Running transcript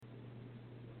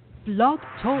Blog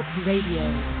Talk Radio.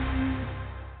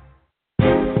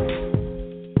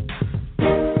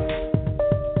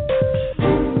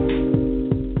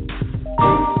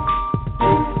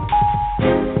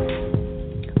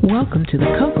 Welcome to the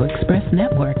Cocoa Express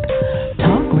Network.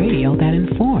 Talk radio that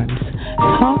informs.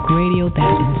 Talk radio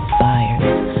that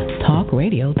inspires. Talk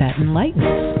radio that enlightens.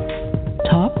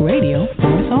 Talk radio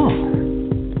for us all.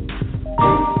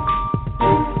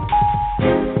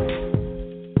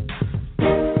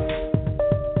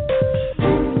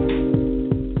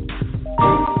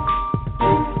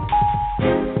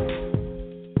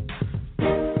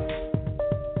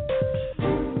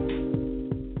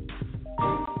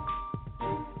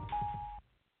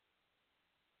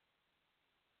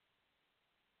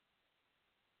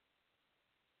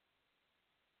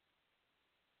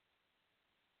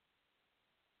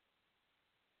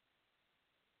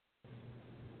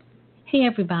 Hey,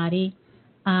 everybody.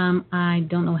 I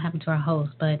don't know what happened to our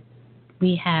host, but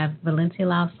we have Valencia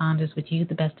Lyles-Saunders with You,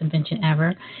 the Best Invention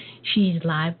Ever. She's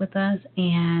live with us,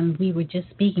 and we were just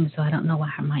speaking, so I don't know why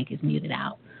her mic is muted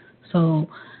out. So,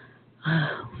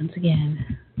 once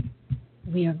again,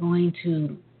 we are going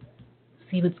to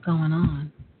see what's going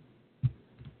on.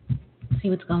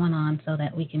 So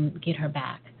that we can get her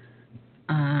back.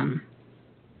 Let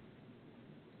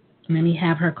me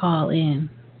have her call in.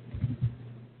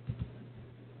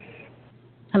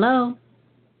 Hello?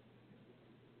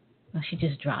 Oh, she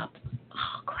just dropped.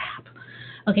 Oh, crap.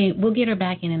 Okay, we'll get her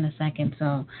back in a second.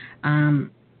 So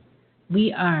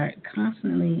we are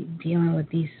constantly dealing with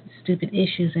these stupid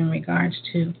issues in regards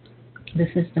to the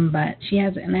system, but she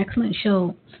has an excellent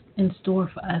show in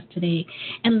store for us today.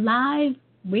 And live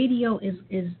radio is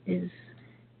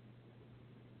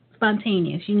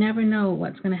spontaneous. You never know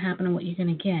what's going to happen and what you're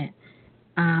going to get.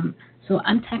 So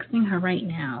I'm texting her right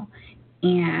now.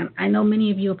 And I know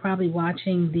many of you are probably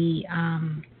watching the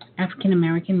African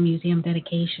American Museum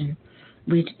dedication,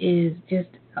 which is just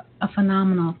a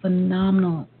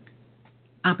phenomenal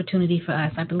opportunity for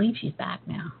us. I believe she's back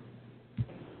now.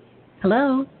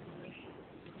 Hello?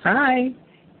 Hi.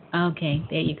 Okay,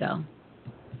 there you go.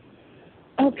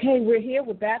 Okay, we're here.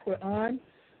 We're back. We're on.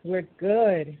 We're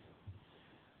good.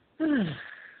 It's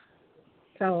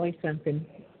always something.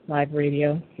 Live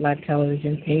radio, live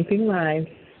television, anything live.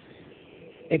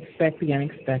 Expect the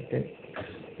unexpected.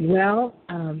 Well,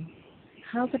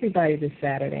 how's everybody this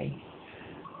Saturday?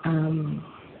 I'm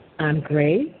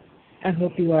great. I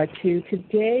hope you are too.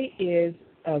 Today is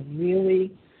a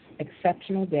really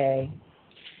exceptional day.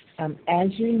 As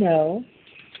you know,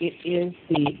 it is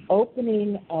the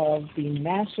opening of the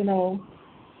National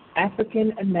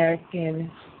African American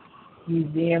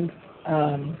Museum,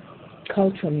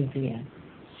 Cultural Museum.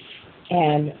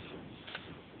 And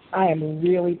I am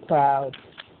really proud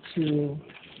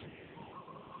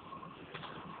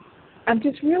I'm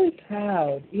just really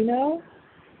proud. You know,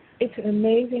 it's an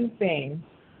amazing thing.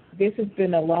 This has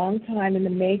been a long time in the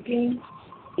making.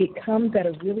 It comes at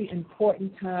a really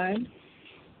important time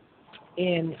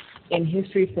in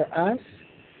history for us.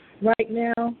 Right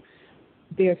now,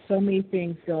 there's so many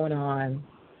things going on.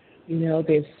 You know,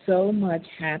 there's so much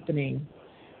happening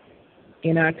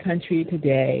in our country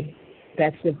today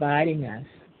that's dividing us.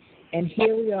 And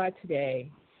here we are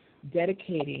today,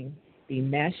 dedicating the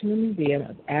National Museum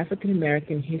of African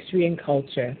American History and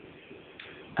Culture,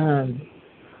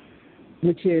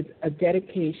 which is a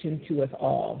dedication to us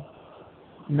all,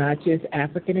 not just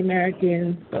African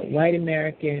Americans, but white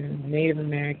Americans, Native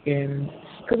Americans,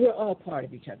 because we're all part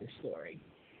of each other's story.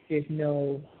 There's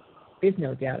no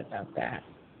doubt about that.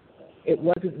 It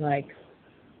wasn't like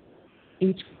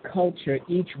each culture,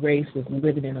 each race was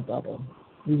living in a bubble.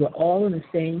 We were all in the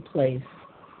same place,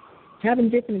 having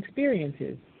different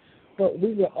experiences, but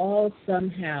we were all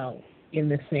somehow in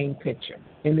the same picture,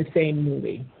 in the same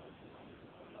movie.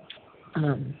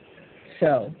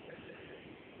 So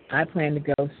I plan to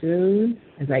go soon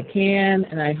as I can,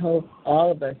 and I hope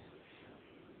all of us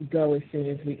go as soon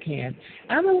as we can.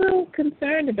 I'm a little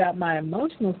concerned about my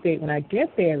emotional state when I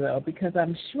get there, though, because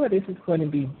I'm sure this is going to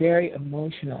be very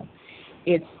emotional.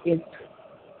 It's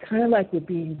kind of like we're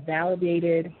being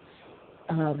validated.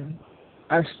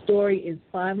 Our story is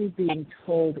finally being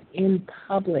told in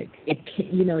public.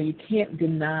 You can't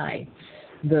deny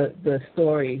the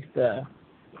stories, the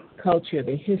culture,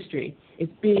 the history.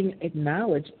 It's being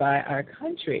acknowledged by our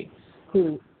country,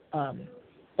 who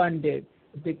funded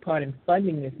a big part in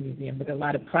funding this museum, with a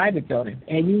lot of private donors.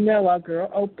 And you know our girl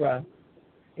Oprah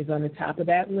is on the top of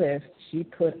that list. She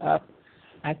put up,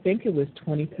 I think it was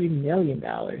 $23 million.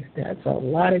 That's a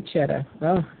lot of cheddar.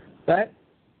 Oh, but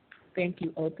thank you,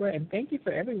 Oprah, and thank you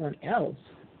for everyone else.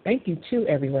 Thank you to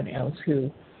everyone else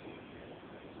who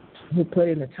who put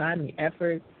in the time, the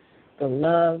effort, the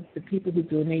love, the people who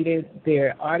donated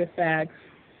their artifacts.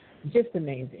 Just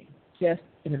amazing. Just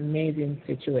an amazing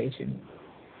situation.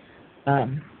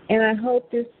 And I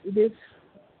hope this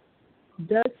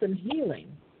does some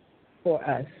healing for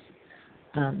us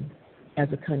as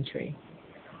a country.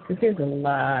 Because there's a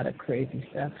lot of crazy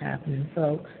stuff happening,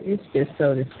 folks. It's just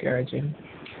so discouraging.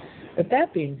 But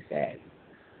that being said,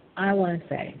 I want to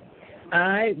say,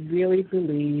 I really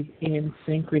believe in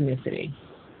synchronicity.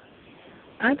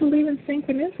 I believe in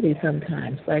synchronicity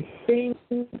sometimes, like things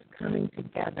coming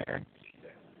together,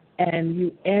 and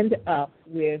you end up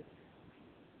with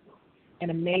an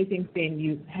amazing thing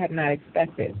you had not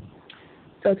expected.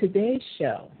 So today's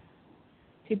show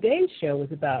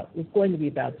was going to be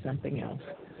about something else.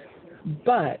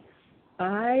 But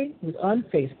I was on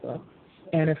Facebook,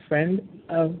 and a friend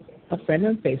on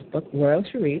Facebook, Royal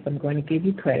Sharif, I'm going to give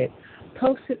you credit,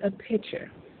 posted a picture,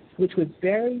 which was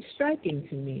very striking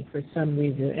to me for some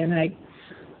reason, and I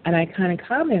kind of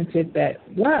commented that,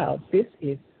 wow, this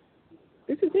is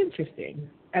interesting.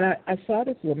 And I saw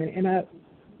this woman, and I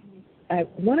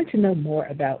wanted to know more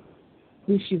about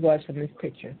who she was from this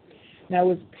picture. Now, it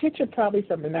was a picture probably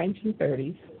from the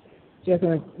 1930s. She has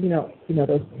on, you know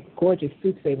those gorgeous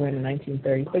suits they wear in the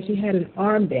 1930s, but she had an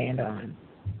armband on.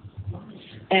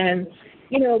 And,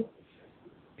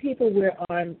 people wear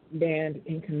armband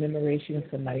in commemoration of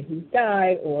somebody who's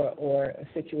died or a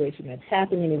situation that's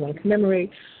happening and they want to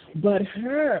commemorate. But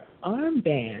her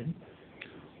armband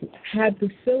had the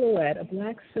silhouette, a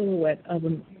black silhouette of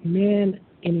a man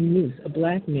in a noose, a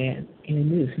black man in a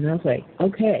noose. And I was like,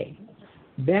 okay,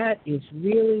 that is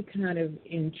really kind of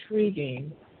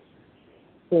intriguing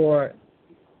for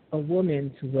a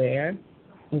woman to wear,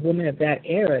 a woman of that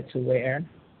era to wear.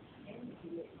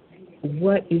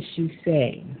 What is she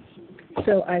saying?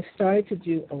 So I started to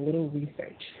do a little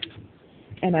research,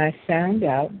 and I found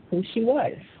out who she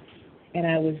was, and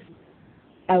I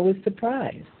was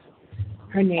surprised.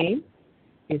 Her name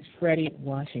is Fredi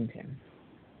Washington.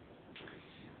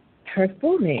 Her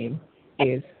full name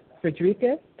is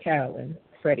Frederica Carolyn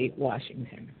Fredi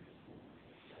Washington.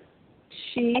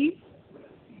 She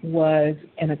was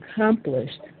an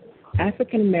accomplished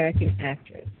African-American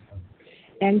actress,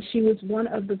 and she was one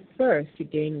of the first to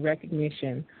gain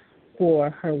recognition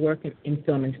for her work in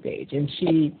film and stage. And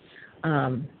she,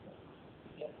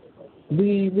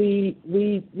 we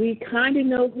kind of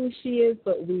know who she is,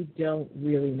 but we don't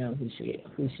really know who she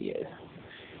is.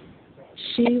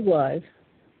 She was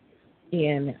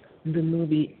in the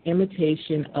movie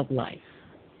Imitation of Life,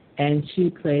 and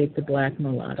she played the black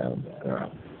mulatto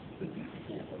girl.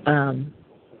 And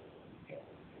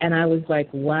I was like,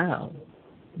 wow,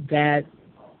 that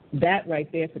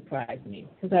right there surprised me,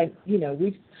 because I've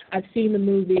seen the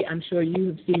movie. I'm sure you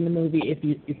have seen the movie. If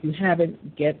you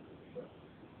haven't, get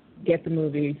the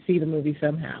movie, see the movie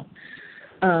somehow.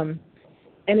 And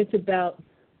it's about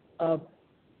a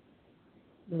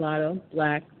mulatto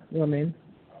black woman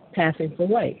passing for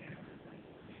white,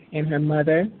 and her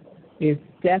mother is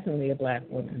definitely a black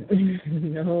woman.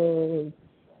 No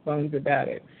bones about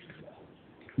it.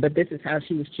 But this is how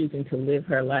she was choosing to live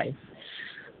her life.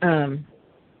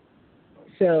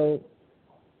 So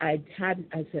I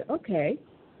said, okay,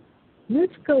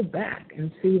 let's go back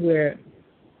and see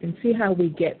how we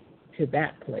get to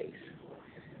that place.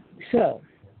 So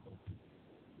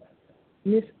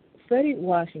Miss Fredi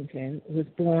Washington was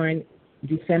born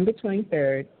December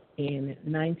 23rd in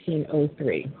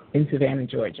 1903 in Savannah,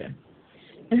 Georgia.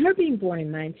 And her being born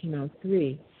in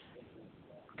 1903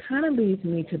 kind of leads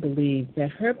me to believe that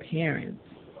her parents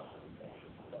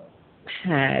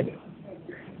had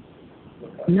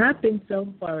not been so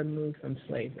far removed from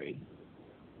slavery,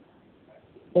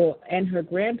 and her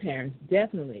grandparents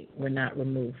definitely were not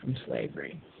removed from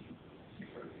slavery.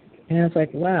 And I was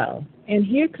like, wow. And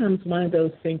here comes one of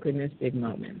those synchronistic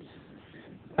moments.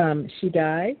 She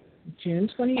died June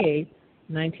 28th,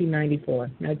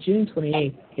 1994. Now, June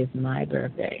 28th is my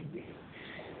birthday.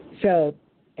 So,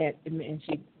 and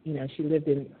she lived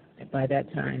in, by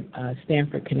that time,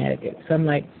 Stamford, Connecticut. So I'm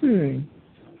like,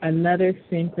 another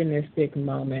synchronistic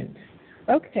moment.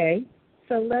 Okay,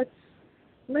 so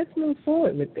let's move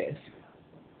forward with this.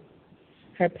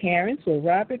 Her parents were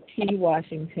Robert T.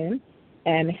 Washington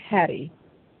and Hattie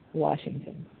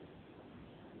Washington.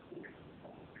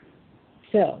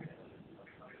 So,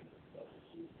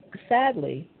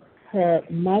 sadly, her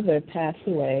mother passed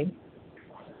away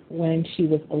when she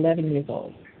was 11 years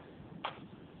old.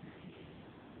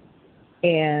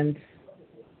 And,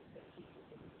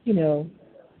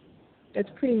 it's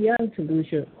pretty young to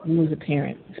lose a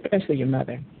parent, especially your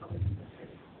mother.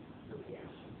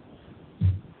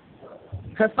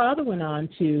 Her father went on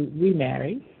to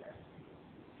remarry.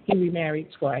 He remarried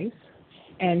twice,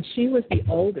 and she was the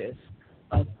oldest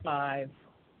of five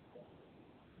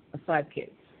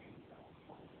kids.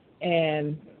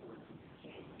 And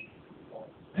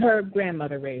her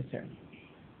grandmother raised her,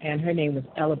 and her name was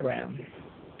Ella Brown,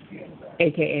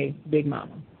 a.k.a. Big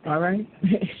Mama. All right?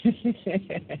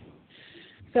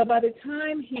 So by the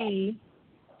time she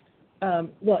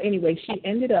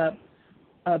ended up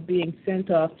being sent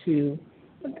off to,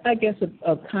 I guess,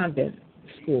 a convent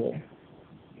school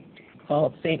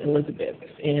called St. Elizabeth's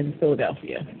in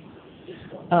Philadelphia.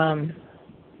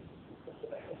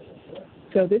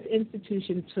 So this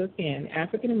institution took in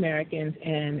African Americans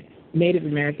and Native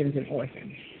Americans and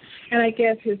orphans. And I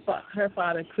guess her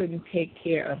father couldn't take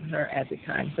care of her at the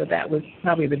time, so that was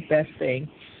probably the best thing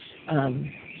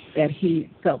that he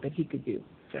felt that he could do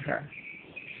to her.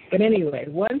 But anyway,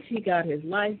 once he got his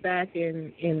life back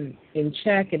in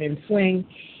check and in swing,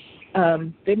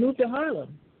 they moved to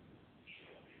Harlem.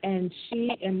 And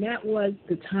that was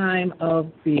the time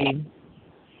of the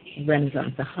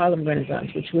Renaissance, the Harlem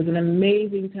Renaissance, which was an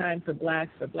amazing time for Black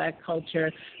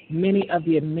culture. Many of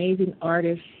the amazing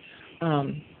artists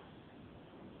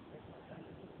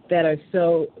that are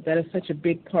such a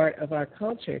big part of our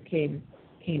culture came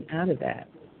out of that.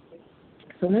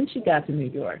 So when she got to New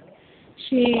York,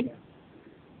 she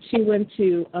went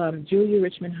to Julia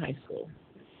Richmond High School,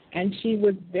 and she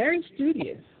was very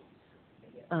studious.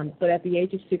 But at the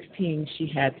age of 16, she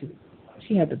had to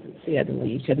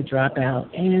leave. She had to drop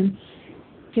out and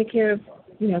take care of,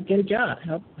 get a job,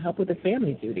 help with the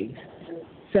family duties.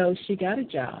 So she got a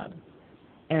job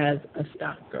as a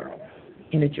stock girl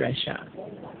in a dress shop.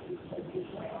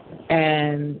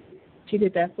 And she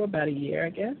did that for about a year, I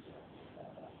guess.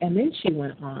 And then she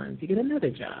went on to get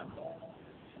another job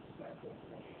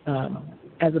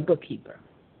as a bookkeeper.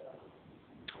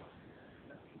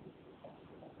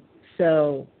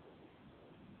 So,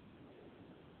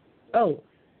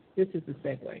 this is the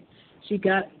segue. She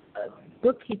got a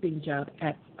bookkeeping job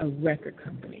at a record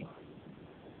company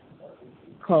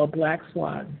called Black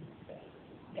Swan.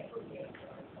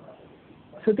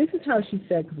 So this is how she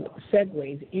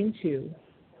segues into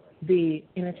the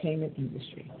entertainment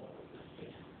industry.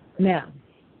 Now,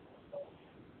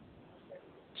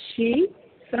 she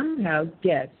somehow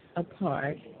gets a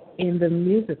part in the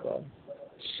musical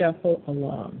Shuffle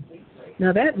Along.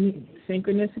 Now that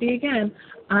synchronicity again,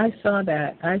 I saw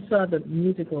the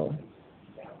musical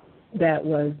that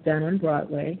was done on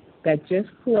Broadway that just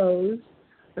closed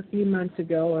a few months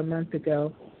ago or a month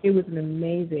ago. It was an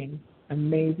amazing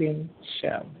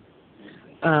show.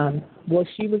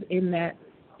 She was in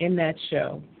that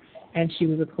show, and she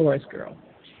was a chorus girl.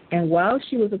 And while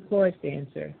she was a chorus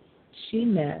dancer, she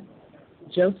met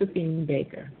Josephine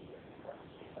Baker.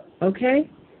 Okay?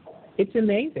 It's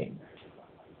amazing.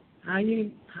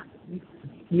 You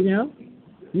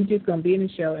just going to be in the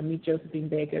show and meet Josephine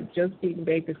Baker. Josephine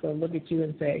Baker's going to look at you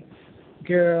and say,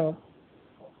 girl,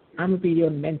 I'm going to be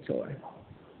your mentor.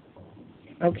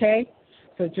 Okay?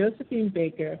 So Josephine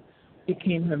Baker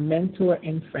became her mentor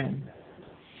and friend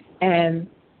and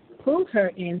pulled her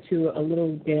into a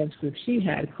little dance group she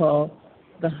had called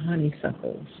the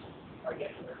Honeysuckles.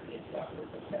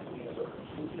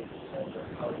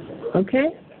 Okay?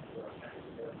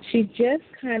 She just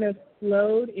kind of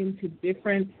flowed into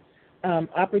different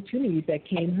opportunities that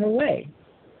came her way,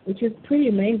 which is pretty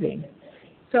amazing.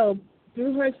 So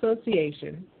through her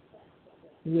association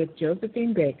with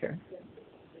Josephine Baker,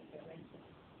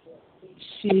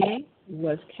 she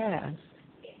was cast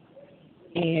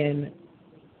in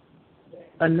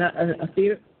a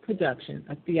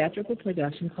theatrical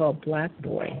production called Black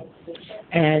Boy,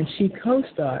 and she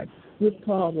co-starred with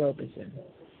Paul Robeson.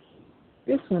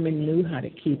 This woman knew how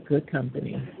to keep good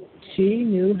company. She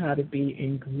knew how to be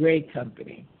in great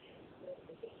company.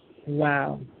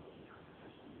 Wow.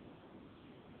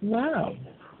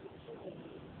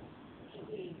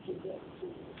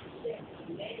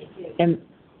 And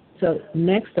so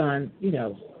next on,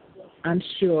 I'm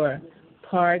sure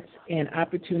parts and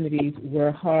opportunities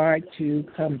were hard to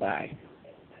come by.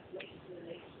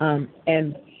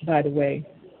 And by the way,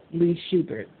 Lee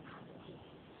Schubert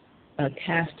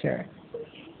cast her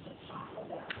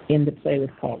in the play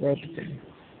with Paul Robeson.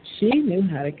 She knew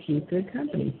how to keep good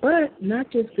company, but not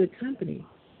just good company.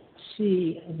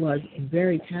 She was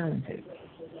very talented.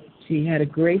 She had a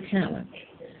great talent.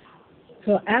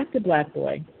 So after Black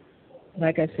Boy,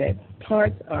 like I said,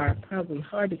 parts are probably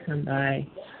hard to come by,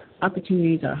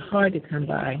 opportunities are hard to come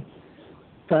by,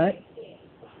 but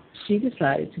she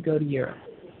decided to go to Europe.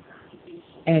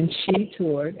 And she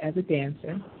toured as a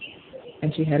dancer,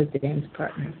 and she had a dance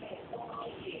partner.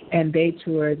 And they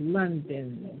toured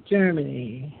London,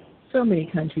 Germany, so many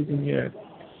countries in Europe,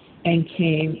 and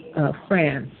came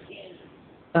France.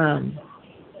 And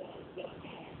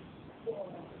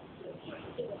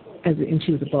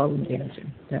she was a ballroom dancer.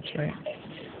 That's right.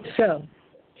 So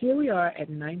here we are at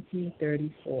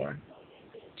 1934.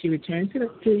 She returns to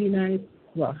the United.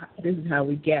 Well, this is how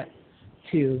we get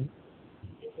to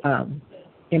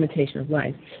Imitation of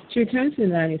Life. She returns to the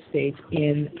United States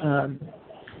in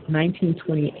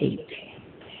 1928,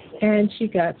 and she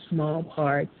got small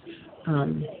parts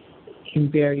in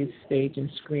various stage and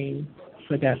screen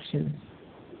productions.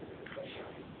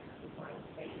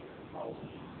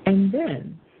 And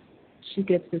then she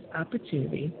gets this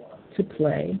opportunity to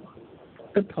play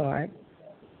the part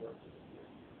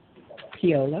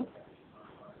Piola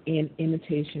in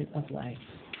Imitation of Life,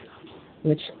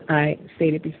 which I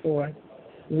stated before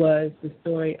was the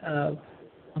story of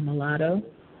a mulatto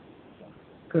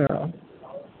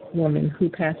woman who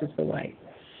passes for white.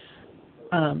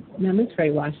 Now, Miss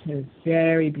Fredi Washington is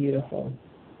very beautiful,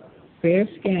 fair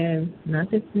skin,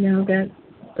 not just that,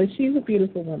 but she's a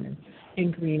beautiful woman,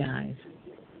 and green eyes.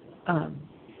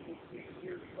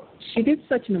 She did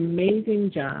such an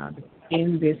amazing job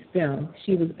in this film.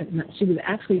 She was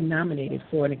actually nominated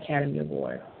for an Academy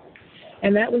Award,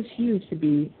 and that was huge to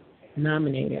be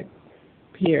nominated,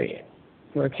 period,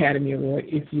 for Academy Award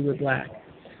if you were black.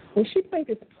 Well, she played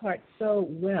this part so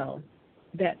well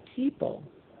that people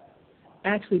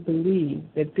actually believed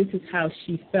that this is how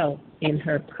she felt in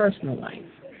her personal life,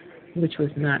 which was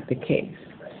not the case.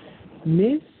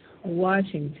 Miss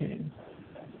Washington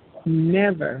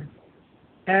never,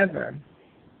 ever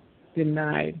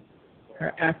denied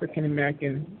her African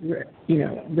American,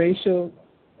 racial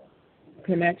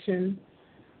connection,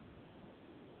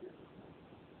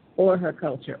 or her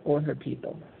culture, or her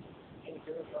people.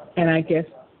 And I guess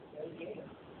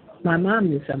my mom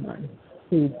knew someone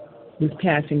who was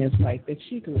passing as white that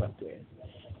she grew up with.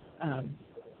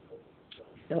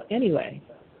 So anyway,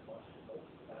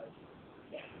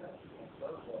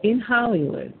 in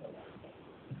Hollywood,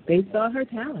 they saw her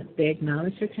talent. They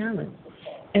acknowledged her talent.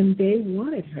 And they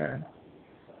wanted her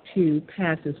to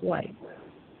pass as white.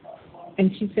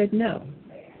 And she said no,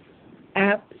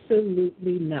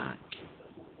 absolutely not.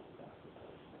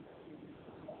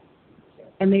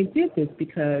 And they did this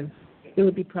because there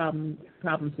would be problems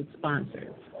with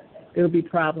sponsors. There would be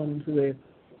problems with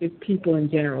just people in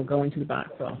general going to the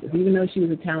box office. Even though she was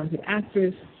a talented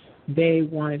actress, they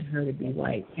wanted her to be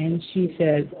white. And she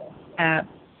said,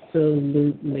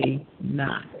 absolutely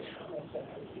not.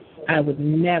 I would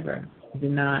never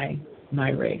deny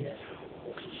my race.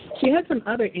 She had some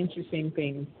other interesting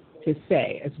things to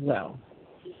say as well.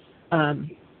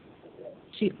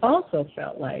 She also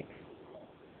felt like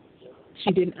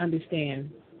she didn't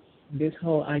understand this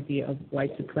whole idea of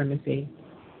white supremacy,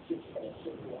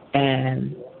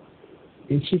 and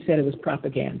she said it was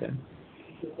propaganda,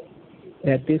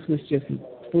 that this was just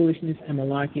foolishness and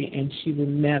malarkey, and she would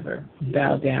never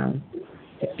bow down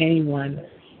to anyone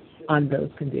on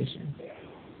those conditions.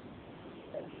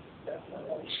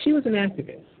 She was an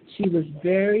activist. She was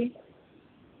very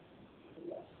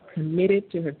committed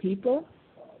to her people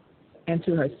and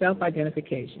to her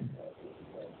self-identification,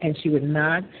 and she would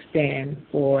not stand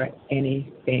for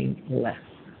anything less.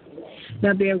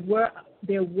 Now, there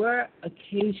were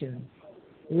occasions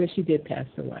where she did pass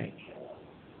the white.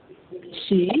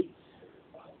 She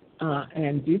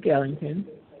and Duke Ellington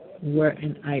were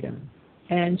an item,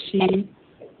 and she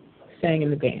sang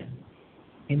in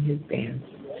his band.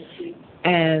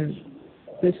 And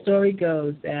the story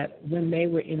goes that when they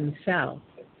were in the South,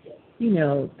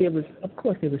 there was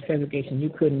segregation. You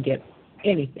couldn't get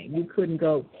anything. You couldn't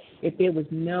go, if there was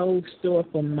no store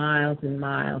for miles and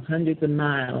miles, hundreds of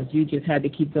miles, you just had to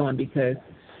keep going because,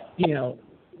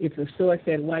 if the store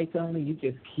said whites only, you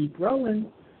just keep rolling.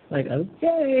 Like,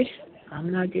 okay,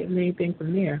 I'm not getting anything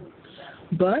from there.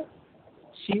 But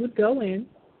she would go in,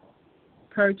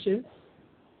 purchase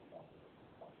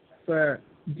for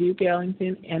Duke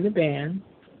Ellington and the band,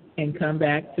 and come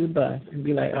back to the bus and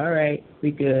be like, all right, we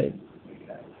good.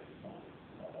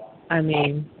 I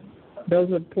mean, those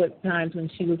were times when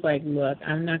she was like, look,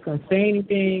 I'm not going to say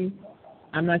anything.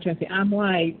 I'm not trying to say I'm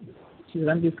white. She was,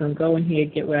 I'm just going to go in here,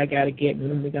 get what I got to get, and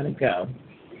then we're going to go.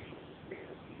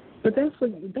 But that's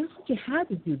what you had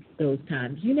to do those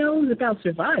times. It was about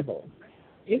survival.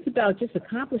 It's about just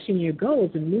accomplishing your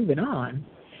goals and moving on.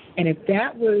 And if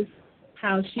that was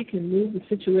how she can move the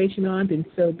situation on, then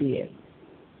so be it.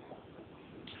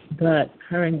 But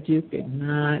her and Duke did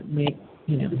not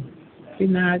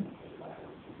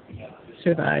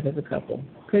survive as a couple.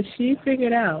 Because she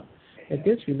figured out that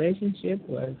this relationship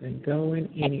wasn't going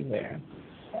anywhere.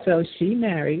 So she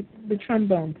married the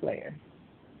trombone player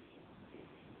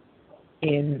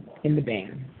in the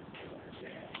band.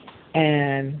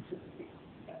 And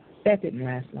that didn't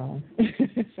last long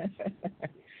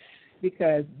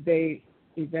because they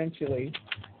eventually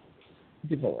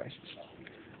divorced.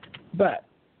 But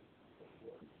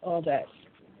all that's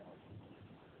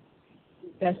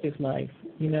just life,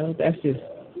 that's just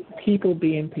people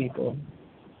being people.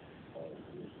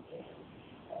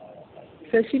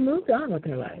 So she moved on with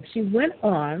her life. She went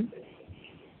on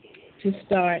to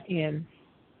star in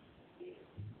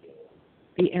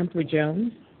The Emperor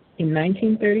Jones in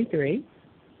 1933.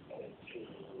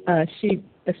 She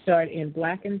starred in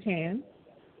Black and Tan,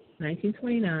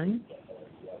 1929,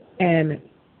 and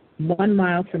 1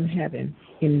 Mile from Heaven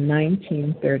in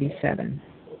 1937.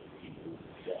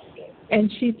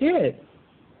 And she did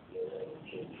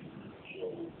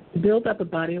build up a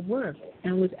body of work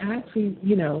and was actually,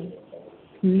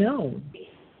 known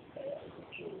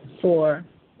for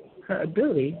her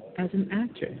ability as an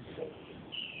actress.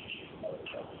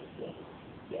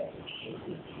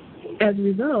 As a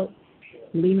result,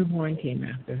 Lena Horne came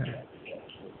after her.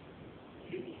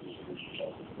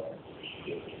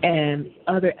 And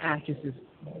other actresses,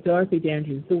 Dorothy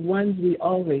Dandridge, the ones we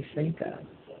always think of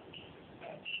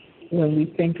when we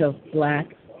think of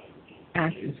black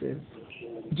actresses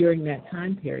during that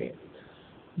time period.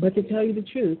 But to tell you the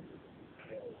truth,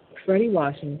 Fredi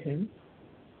Washington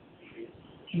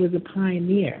was a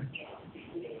pioneer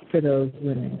for those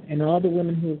women, and all the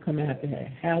women who would come after her,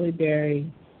 Halle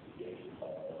Berry,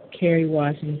 Kerry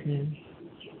Washington.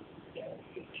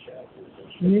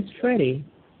 Miss Fredi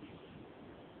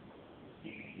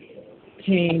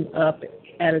came up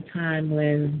at a time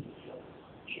when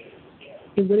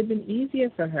it would have been easier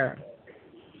for her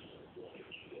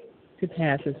to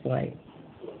pass as white.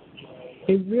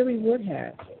 It really would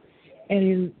have.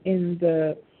 And in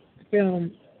the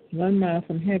film 1 Mile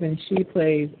from Heaven, she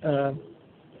plays a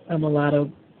mulatto,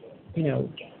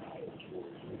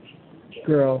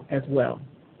 girl as well.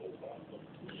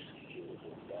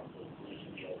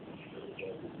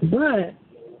 But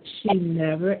she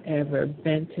never, ever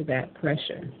bent to that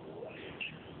pressure.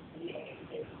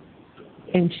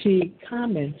 And she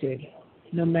commented,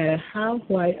 no matter how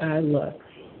white I look,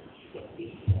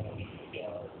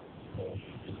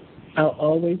 I'll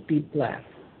always be black.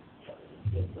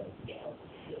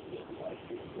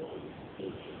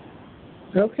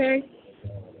 Okay?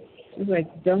 She's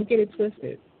like, don't get it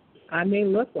twisted. I may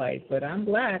look white, but I'm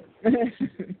black.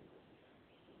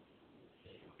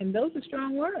 And those are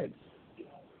strong words.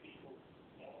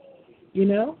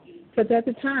 Because at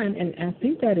the time, and I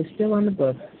think that is still on the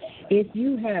book, if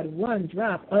you had 1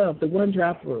 drop of the 1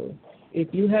 drop rule, if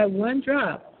you had 1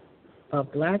 drop of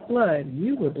black blood,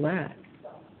 you were black.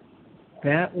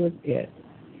 That was it.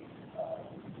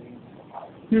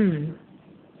 The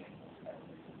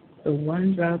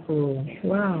 1 drop rule.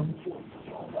 Wow.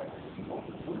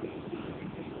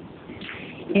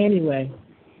 Anyway,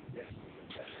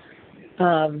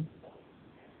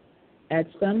 at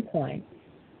some point,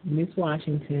 Miss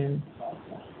Washington,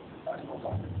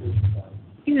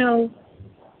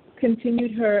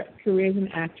 continued her career as an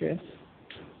actress.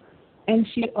 And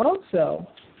she also,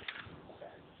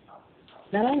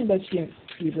 not only was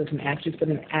she was an actress, but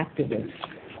an activist.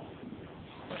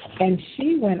 And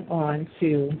she went on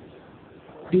to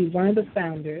be one of the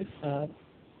founders of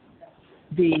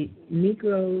the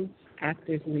Negro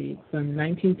Actors League from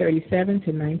 1937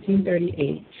 to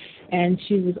 1938. And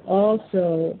she was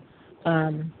also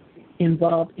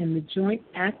involved in the Joint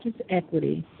Actors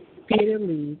Equity Theater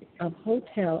League of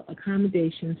hotel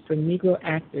accommodations for Negro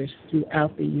actors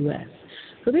throughout the U.S.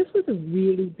 So this was a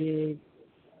really big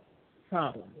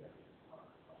problem.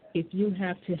 If you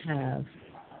have to have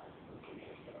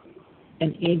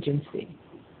an agency,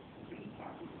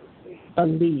 a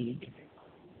league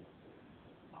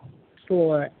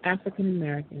for African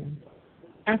American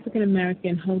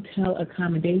hotel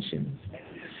accommodations.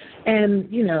 And,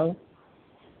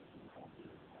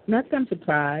 not that I'm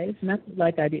surprised, not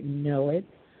like I didn't know it,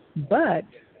 but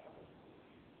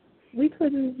we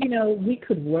couldn't, we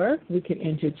could work, we could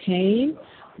entertain,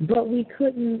 but we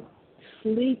couldn't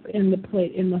sleep in the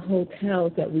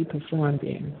hotels that we performed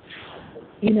in.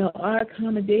 Our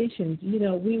accommodations,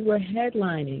 we were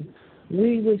headlining,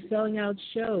 we were selling out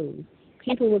shows.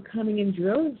 People were coming in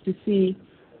droves to see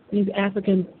these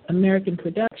African American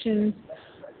productions,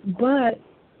 but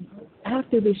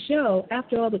after the show,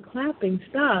 after all the clapping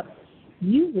stopped,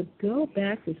 you would go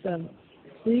back to some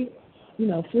flea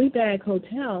bag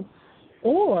hotel,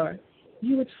 or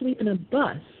you would sleep in a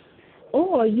bus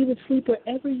or you would sleep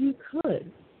wherever you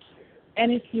could.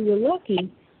 And if you were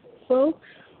lucky,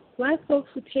 black folks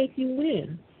would take you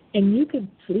in, and you could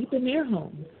sleep in their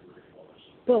homes.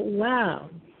 But wow,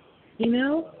 you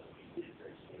know,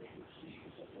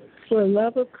 for a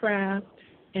love of craft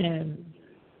and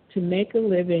to make a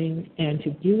living and to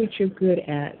do what you're good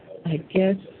at, I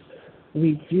guess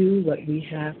we do what we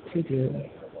have to do.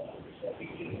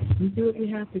 We do what we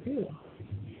have to do.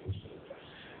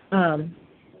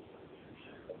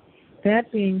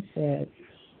 That being said,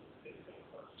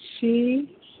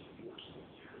 she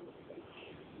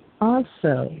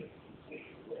also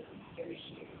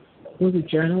was a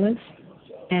journalist,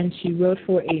 and she wrote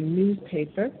for a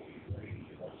newspaper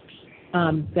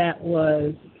that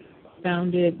was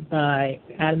founded by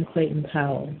Adam Clayton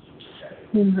Powell,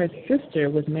 whom her sister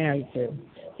was married to.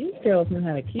 These girls know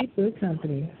how to keep good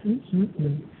company.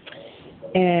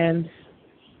 Mm-hmm. And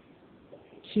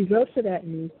she wrote for that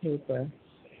newspaper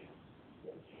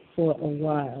for a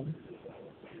while.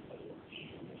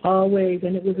 Always,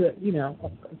 and it was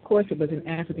of course it was an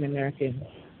African American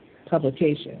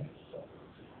publication.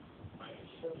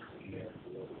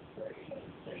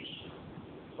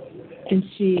 And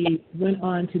she went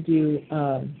on to do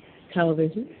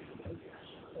television.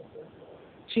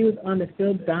 She was on the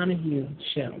Phil Donahue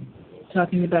show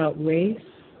talking about race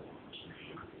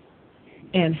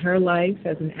and her life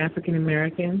as an African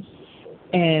American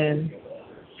and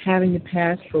having to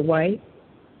pass for white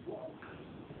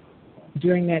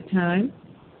during that time.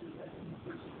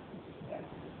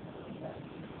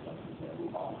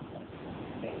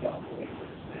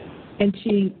 And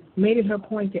she made it her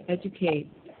point to educate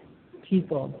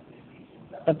people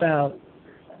about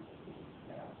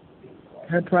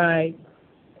her pride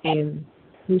in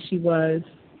who she was,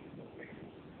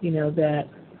 that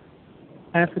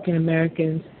African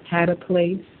Americans had a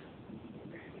place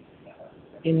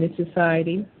in this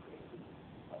society,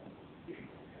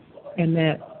 and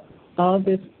that all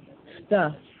this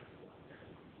stuff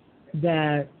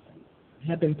that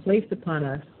had been placed upon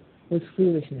us was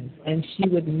foolishness, and she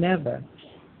would never,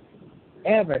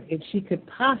 ever, if she could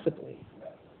possibly,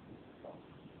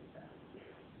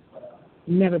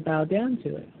 never bow down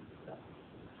to it.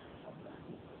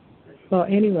 Well,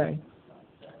 anyway,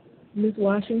 Ms.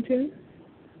 Washington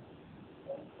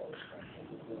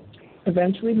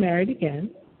eventually married again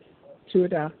to a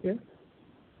doctor,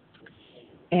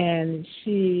 and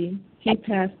he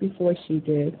passed before she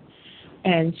did,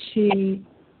 and she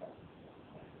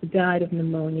died of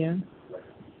pneumonia.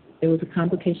 It was a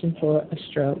complication for a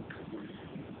stroke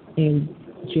in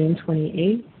June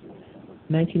 28,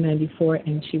 1994,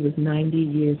 and she was 90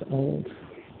 years old.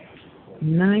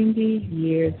 90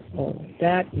 years old.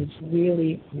 That is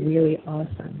really, really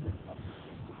awesome.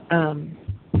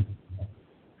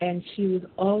 And she was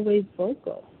always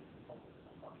vocal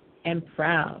and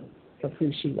proud of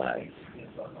who she was.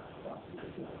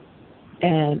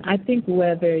 And I think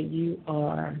whether you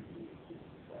are,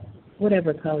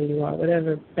 whatever color you are,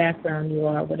 whatever background you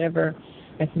are, whatever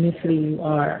ethnicity you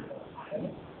are,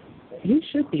 you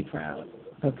should be proud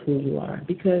of who you are,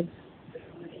 because,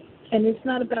 and it's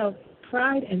not about,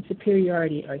 pride and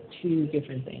superiority are two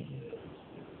different things,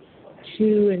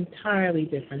 two entirely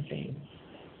different things.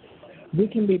 We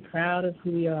can be proud of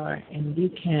who we are, and we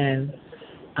can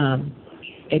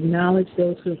acknowledge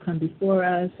those who have come before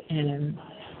us and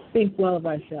think well of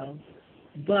ourselves.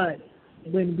 But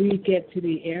when we get to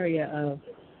the area of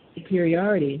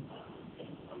superiority,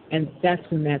 and that's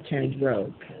when that turns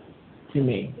rogue to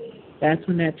me. That's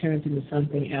when that turns into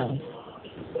something else,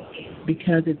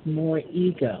 because it's more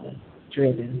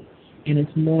ego-driven, and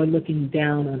it's more looking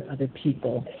down on other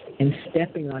people and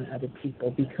stepping on other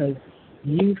people because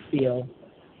you feel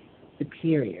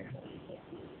superior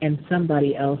and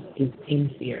somebody else is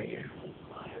inferior.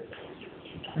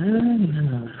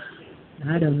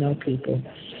 I don't know, people.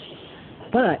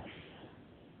 But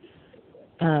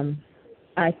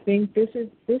I think this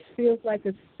feels like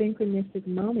a synchronistic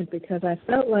moment, because I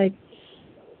felt like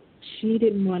she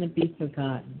didn't want to be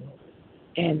forgotten.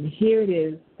 And here it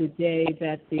is, the day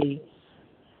that the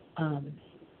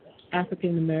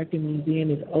African American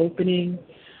Museum is opening.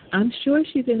 I'm sure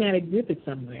she's in that exhibit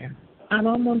somewhere. I'm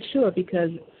almost sure, because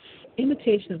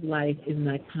Imitation of Life is an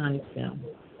iconic film.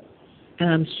 And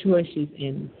I'm sure she's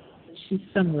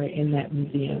somewhere in that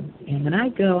museum. And when I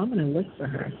go, I'm going to look for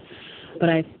her. But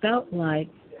I felt like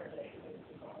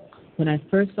when I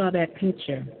first saw that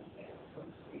picture,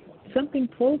 something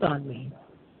pulled on me.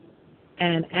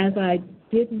 And as I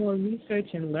did more research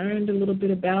and learned a little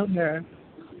bit about her,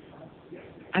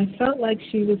 I felt like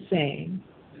she was saying,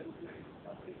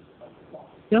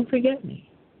 don't forget me.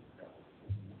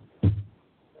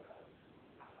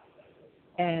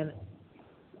 And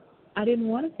I didn't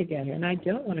want to forget her, and I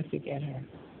don't want to forget her.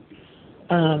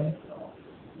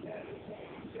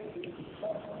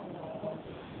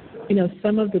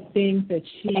 Some of the things that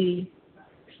she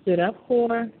stood up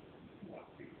for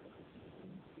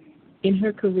in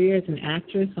her career as an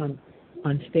actress on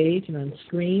stage and on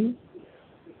screen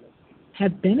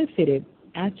have benefited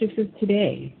actresses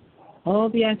today. All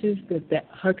the actresses that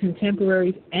her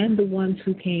contemporaries and the ones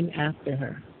who came after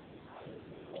her.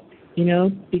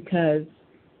 Because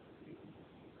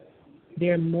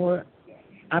there are more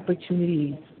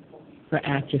opportunities for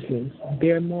actresses.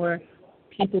 There are more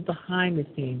people behind the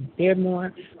scenes. There's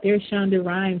Shonda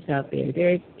Rhimes out there.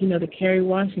 There's, the Fredi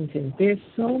Washington. There's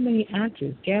so many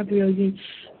actors. Gabrielle Union.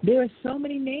 There are so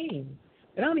many names.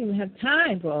 I don't even have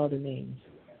time for all the names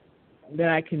that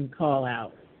I can call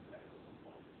out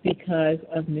because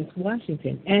of Miss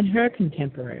Washington and her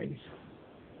contemporaries.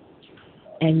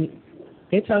 And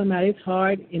they're talking about it's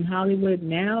hard in Hollywood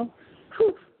now.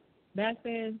 Whew. Back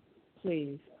then,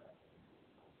 please.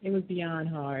 It was beyond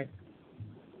hard.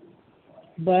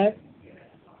 But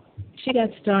she got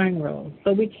starring roles.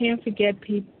 But we can't forget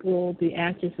people, the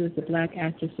actresses, the black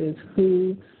actresses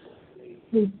who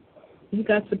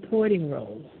got supporting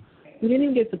roles. We didn't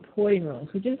even get supporting roles.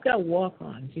 We just got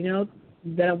walk-ons,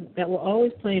 that were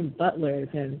always playing butlers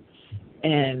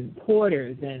and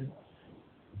porters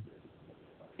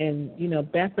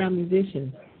and background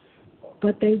musicians.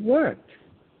 But they worked.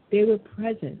 They were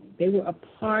present. They were a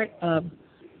part of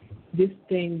this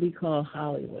thing we call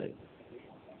Hollywood,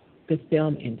 the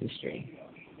film industry,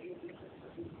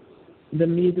 the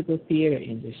musical theater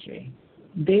industry.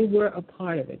 They were a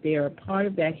part of it. They are a part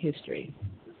of that history.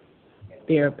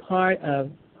 They are a part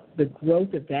of the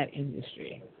growth of that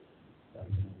industry.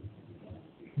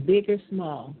 Big or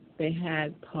small, they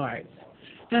had parts.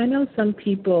 And I know some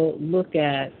people look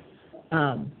at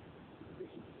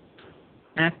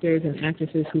actors and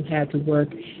actresses who had to work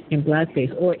in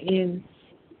blackface or in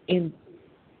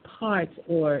parts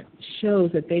or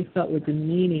shows that they felt were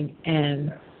demeaning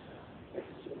and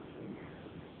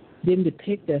didn't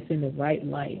depict us in the right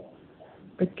light.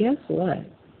 But guess what?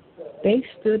 They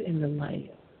stood in the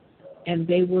light, and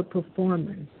they were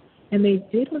performers. And they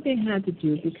did what they had to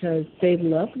do because they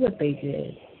loved what they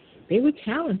did. They were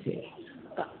talented.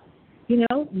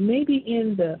 Maybe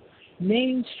in the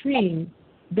mainstream,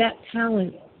 that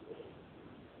talent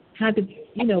had to,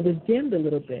 was dimmed a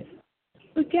little bit.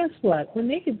 But guess what? When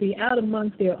they could be out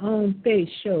amongst their own, they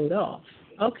showed off.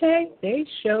 Okay? They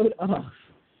showed off.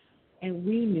 And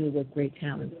we knew what great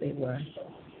talents they were.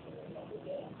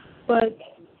 But,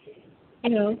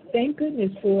 thank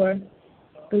goodness for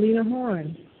the Lena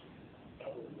Horne,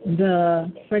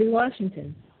 the Fredi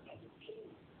Washington,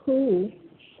 who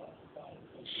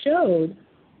showed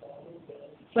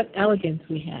what elegance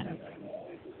we have,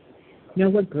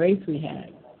 what grace we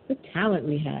had, what talent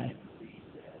we had.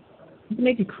 We could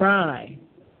make you cry.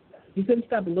 You couldn't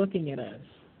stop looking at us.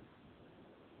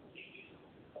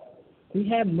 We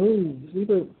had moves. We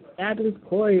were fabulous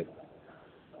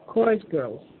chorus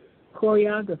girls,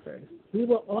 choreographers. We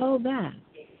were all that.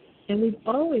 And we've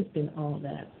always been all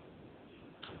that.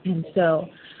 And so,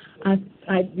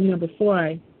 before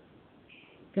I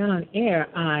got on air,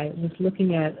 I was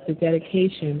looking at the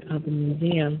dedication of the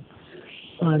museum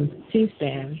on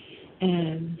C-SPAN,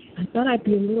 and I thought I'd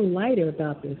be a little lighter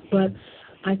about this, but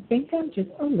I think I'm just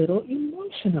a little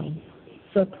emotional.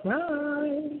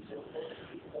 Surprise!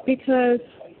 Because,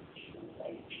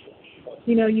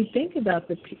 you think about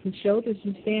the shoulders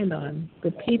you stand on,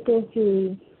 the people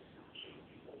who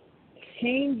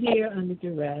came here under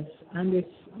duress, under,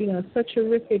 such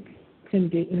horrific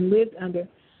conditions, lived under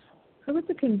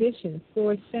horrific conditions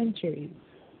for centuries.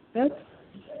 That's,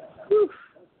 whew,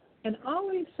 and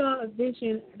always saw a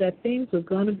vision that things were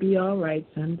going to be all right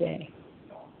someday.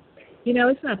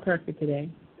 It's not perfect today,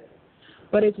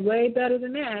 but it's way better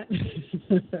than that.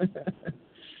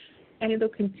 And it'll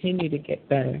continue to get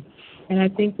better. And I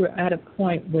think we're at a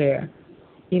point where,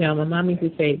 my mom used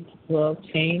to say, well,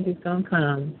 change is going to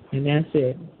come, and that's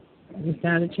it. It's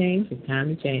time to change, it's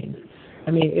time to change.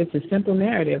 I mean, it's a simple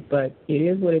narrative, but it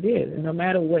is what it is. And no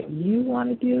matter what you want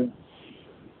to do,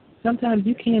 sometimes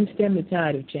you can't stem the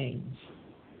tide of change.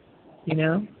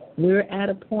 We're at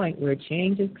a point where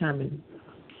change is coming.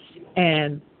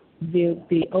 And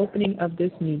the opening of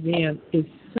this museum is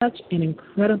such an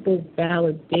incredible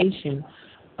validation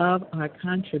of our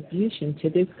contribution to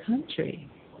this country.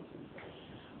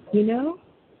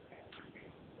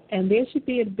 And there should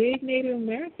be a big Native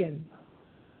American,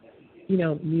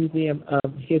 museum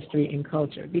of history and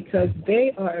culture, because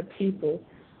they are a people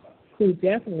who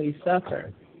definitely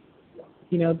suffered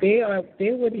They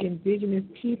were the indigenous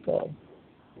people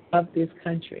of this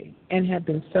country and have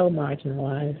been so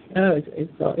marginalized. Oh,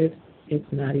 it's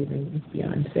not even, it's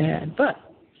beyond sad. But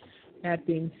that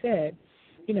being said,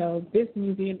 this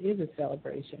museum is a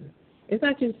celebration. It's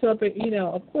not just celebrate,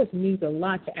 of course it means a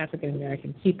lot to African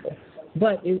American people,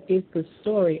 but it's the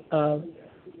story of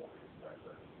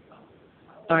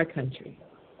our country.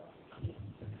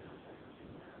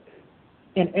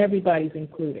 And everybody's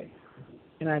included.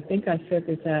 And I think I said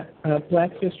this at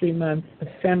Black History Month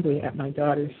assembly at my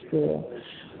daughter's school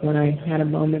when I had a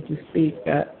moment to speak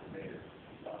that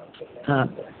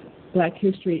Black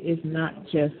history is not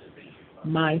just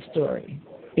my story.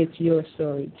 It's your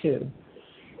story, too.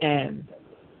 And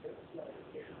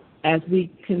as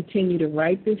we continue to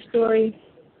write this story,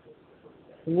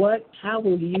 how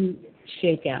will you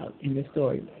shake out in the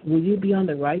story? Will you be on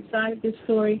the right side of this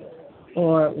story,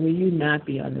 or will you not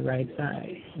be on the right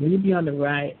side? Will you be on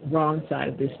the wrong side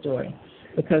of this story?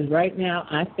 Because right now,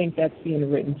 I think that's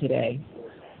being written today.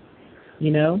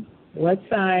 What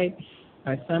side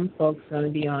are some folks going to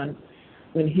be on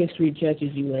when history judges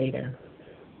you later?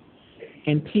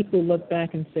 And people look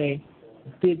back and say,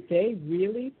 did they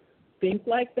really think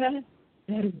like that?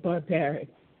 That is barbaric.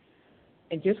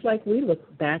 And just like we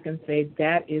look back and say,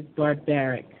 that is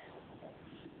barbaric.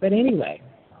 But anyway,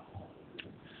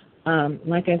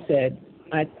 like I said,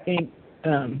 I think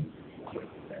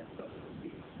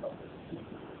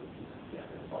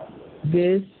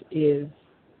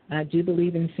I do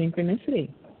believe in synchronicity.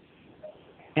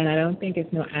 And I don't think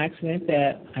it's no accident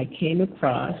that I came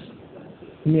across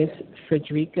Miss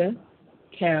Frederica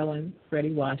Carolyn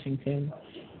Fredi Washington,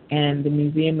 and the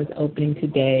museum was opening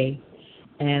today,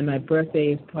 and my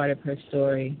birthday is part of her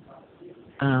story.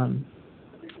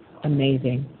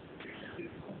 Amazing.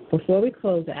 Before we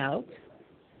close out,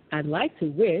 I'd like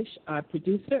to wish our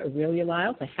producer, Aurelia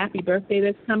Lyles, a happy birthday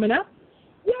that's coming up.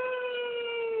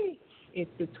 Yay!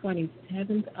 It's the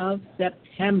 27th of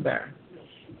September.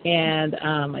 And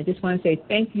I just want to say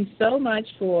thank you so much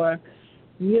for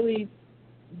really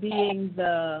being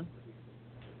the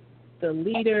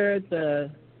leader,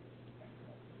 the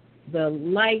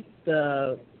light,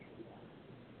 the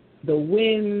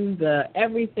wind, the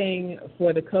everything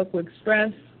for the Cocoa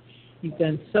Express. You've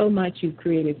done so much. You've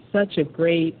created such a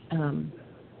great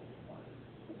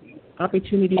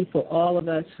opportunity for all of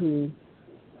us who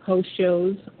host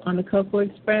shows on the Cocoa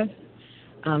Express,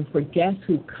 for guests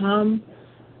who come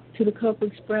to the Cocoa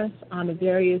Express on the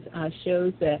various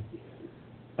shows that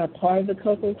are part of the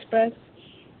Cocoa Express,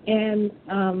 and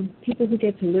people who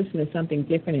get to listen to something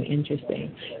different and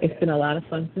interesting. It's been a lot of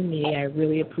fun for me. I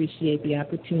really appreciate the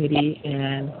opportunity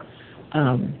and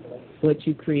what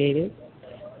you created.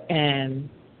 And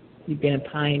you've been a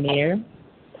pioneer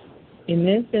in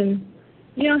this. And,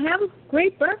 have a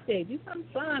great birthday. Do something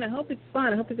fun. I hope it's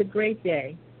fun. I hope it's a great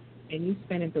day. And you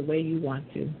spend it the way you want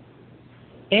to.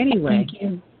 Anyway. Thank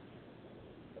you.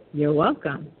 You're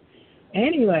welcome.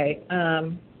 Anyway,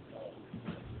 I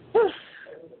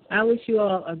wish you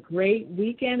all a great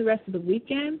weekend, the rest of the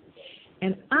weekend.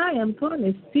 And I am going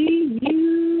to see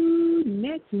you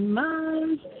next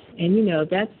month. And,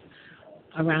 that's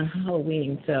around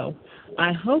Halloween. So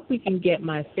I hope we can get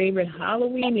my favorite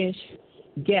Halloween-ish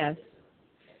guest,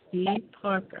 Steve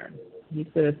Parker. He's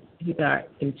our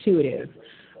intuitive,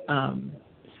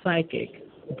 psychic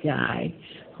guy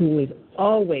who is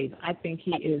always, I think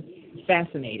he is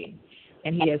fascinating.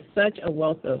 And he has such a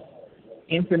wealth of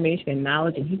information and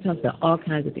knowledge, and he talks about all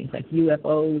kinds of things like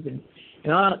UFOs and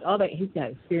all that. He's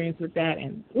got experience with that,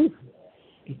 and it's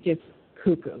just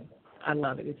cuckoo. I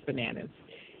love it. It's bananas.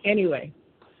 Anyway,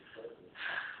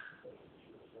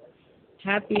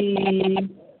 happy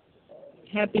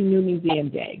New Museum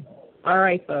Day. All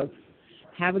right, folks.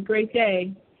 Have a great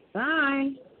day.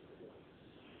 Bye.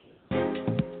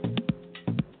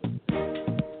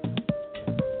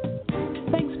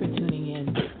 Thanks for tuning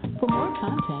in. For more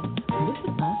content,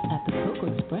 visit us at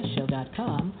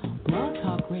thecocoexpressshow.com, Blog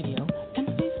Talk Radio,